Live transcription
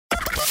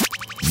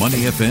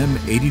Money FM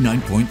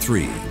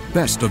 89.3.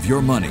 Best of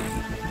your money.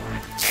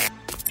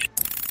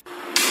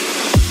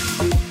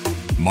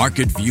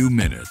 Market View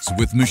Minutes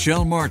with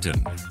Michelle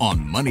Martin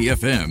on Money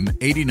FM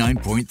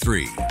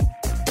 89.3.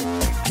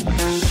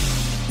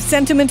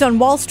 Sentiment on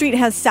Wall Street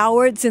has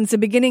soured since the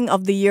beginning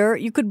of the year.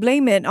 You could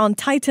blame it on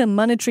tighter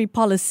monetary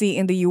policy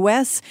in the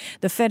U.S.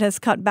 The Fed has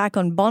cut back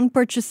on bond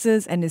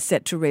purchases and is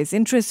set to raise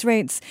interest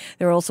rates.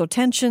 There are also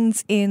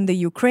tensions in the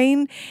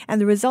Ukraine,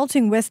 and the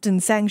resulting Western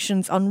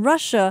sanctions on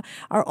Russia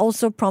are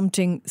also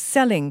prompting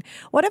selling.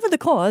 Whatever the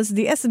cause,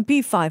 the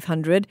S&P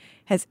 500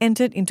 has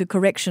entered into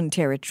correction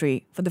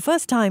territory for the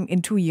first time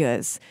in 2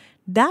 years.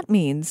 That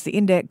means the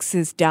index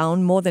is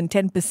down more than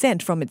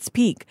 10% from its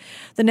peak.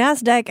 The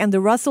Nasdaq and the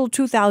Russell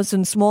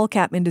 2000 small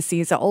cap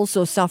indices are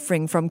also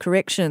suffering from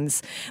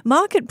corrections.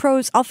 Market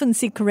pros often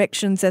see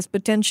corrections as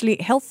potentially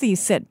healthy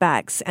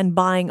setbacks and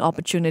buying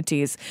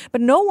opportunities,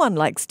 but no one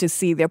likes to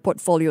see their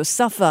portfolio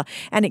suffer,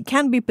 and it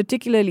can be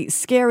particularly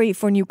scary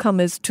for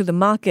newcomers to the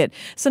market.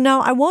 So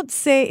now I won't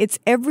say it's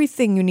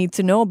everything you need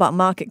to know about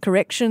market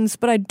corrections,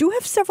 but I do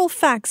have several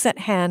facts at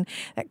hand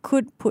that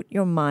could put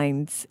your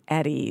minds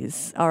at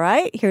ease. All right?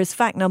 Here's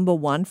fact number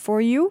 1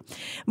 for you.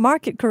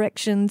 Market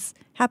corrections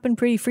happen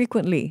pretty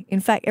frequently. In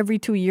fact, every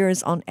 2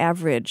 years on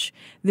average.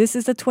 This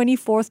is the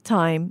 24th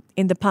time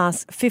in the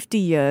past 50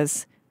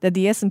 years that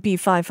the S&P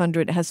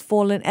 500 has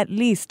fallen at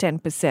least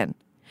 10%.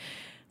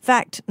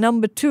 Fact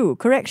number 2,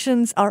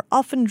 corrections are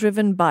often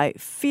driven by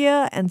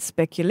fear and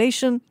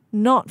speculation,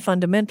 not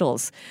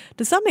fundamentals.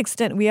 To some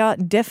extent, we are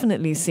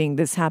definitely seeing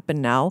this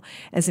happen now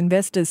as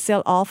investors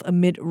sell off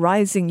amid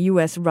rising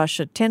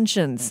US-Russia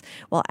tensions.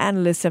 While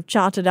analysts have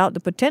charted out the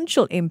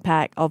potential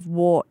impact of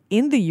war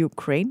in the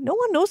Ukraine, no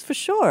one knows for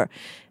sure.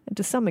 And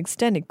to some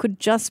extent, it could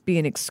just be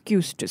an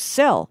excuse to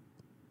sell.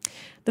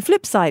 The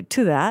flip side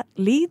to that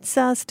leads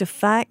us to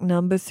fact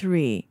number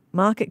 3.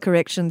 Market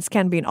corrections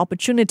can be an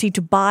opportunity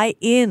to buy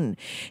in.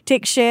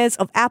 Take shares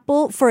of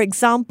Apple, for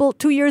example.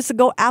 2 years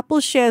ago, Apple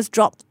shares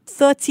dropped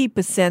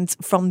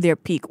 30% from their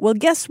peak. Well,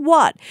 guess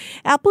what?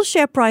 Apple's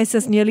share price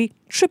has nearly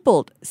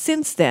tripled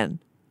since then.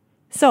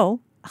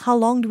 So, how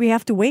long do we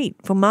have to wait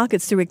for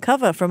markets to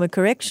recover from a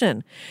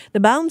correction? The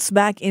bounce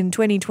back in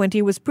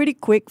 2020 was pretty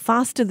quick,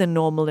 faster than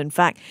normal, in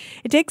fact.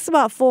 It takes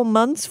about 4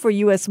 months for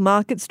U.S.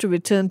 markets to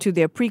return to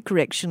their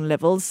pre-correction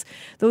levels,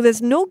 though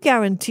there's no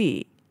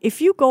guarantee. If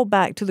you go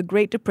back to the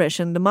Great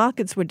Depression, the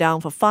markets were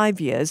down for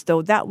 5 years,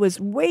 though that was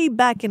way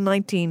back in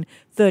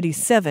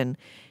 1937,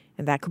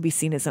 and that could be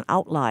seen as an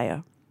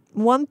outlier.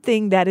 One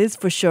thing that is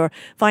for sure,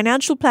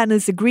 financial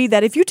planners agree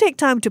that if you take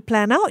time to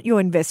plan out your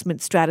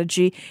investment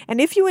strategy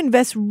and if you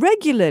invest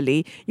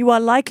regularly, you are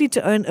likely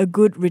to earn a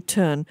good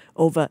return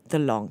over the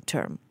long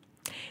term.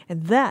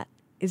 And that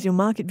is your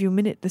Market View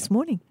Minute this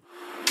morning.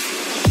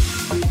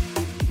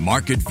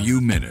 Market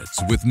View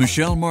Minutes with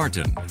Michelle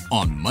Martin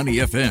on Money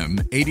FM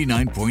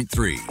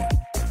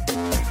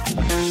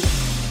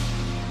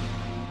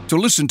 89.3. To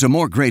listen to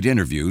more great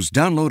interviews,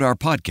 download our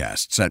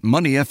podcasts at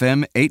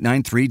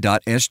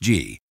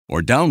moneyfm893.sg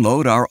or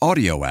download our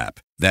audio app.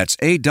 That's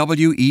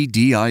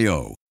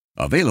AWEDIO.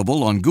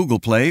 Available on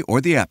Google Play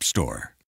or the App Store.